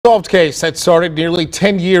unsolved case that started nearly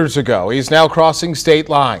 10 years ago is now crossing state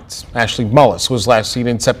lines. Ashley Mullis was last seen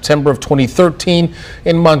in September of 2013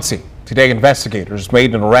 in Muncie. Today, investigators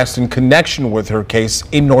made an arrest in connection with her case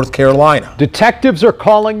in North Carolina. Detectives are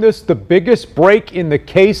calling this the biggest break in the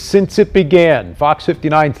case since it began. Fox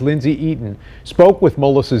 59's Lindsay Eaton spoke with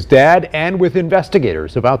Mullis's dad and with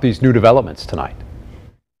investigators about these new developments tonight.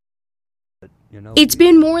 It's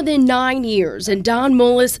been more than 9 years, and Don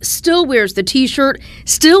Mullis still wears the T-shirt,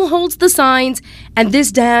 still holds the signs, and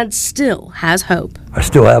this dad still has hope. I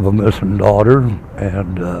still have a missing daughter,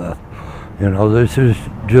 and this is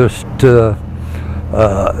just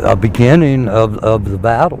a beginning of the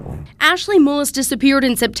battle. Ashley Mullis disappeared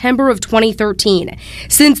in September of 2013.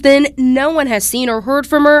 Since then, no one has seen or heard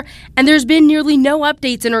from her, and there's been nearly no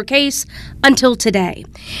updates in her case until today.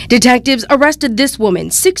 Detectives arrested this woman,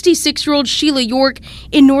 66-year-old Sheila York,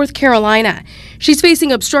 in North Carolina. She's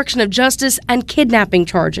facing obstruction of justice and kidnapping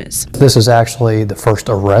charges. This is actually the first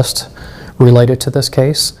arrest related to this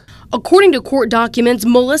case. According to court documents,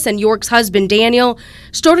 Mullis and York's husband, Daniel,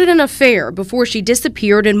 started an affair before she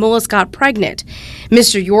disappeared and Mullis got pregnant.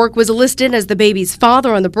 Mr. York was listed as the baby's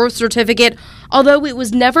father on the birth certificate, although it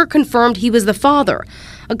was never confirmed he was the father.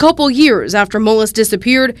 A couple years after Mullis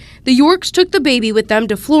disappeared, the Yorks took the baby with them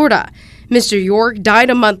to Florida. Mr. York died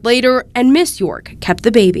a month later, and Miss York kept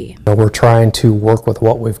the baby. We're trying to work with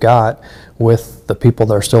what we've got with the people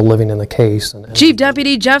that are still living in the case. Chief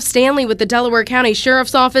Deputy Jeff Stanley with the Delaware County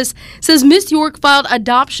Sheriff's Office says Miss York filed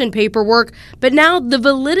adoption paperwork, but now the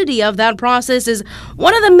validity of that process is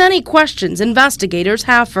one of the many questions investigators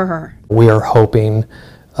have for her. We are hoping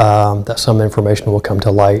that some information will come to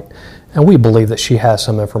light, and we believe that she has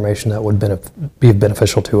some information that would be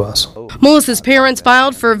beneficial to us. Mullis's parents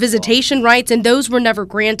filed for visitation rights, and those were never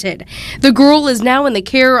granted. The girl is now in the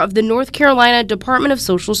care of the North Carolina Department of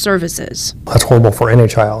Social Services. That's horrible for any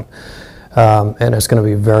child, and it's going to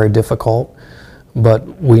be very difficult,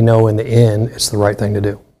 but we know in the end it's the right thing to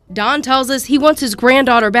do. Don tells us he wants his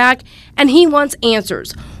granddaughter back, and he wants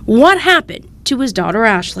answers. What happened to his daughter,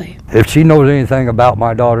 Ashley? If she knows anything about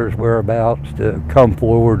my daughter's whereabouts, to come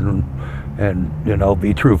forward and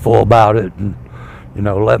be truthful about it, and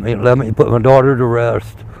let me put my daughter to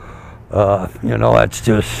rest. That's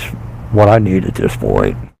just what I need at this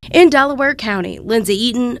point. In Delaware County, Lindsay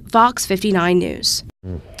Eaton, Fox 59 News.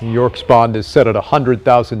 New York's bond is set at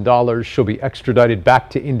 $100,000. She'll be extradited back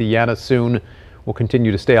to Indiana soon. We'll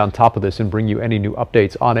continue to stay on top of this and bring you any new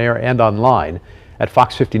updates on air and online at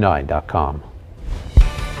fox59.com.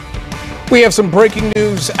 We have some breaking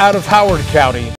news out of Howard County.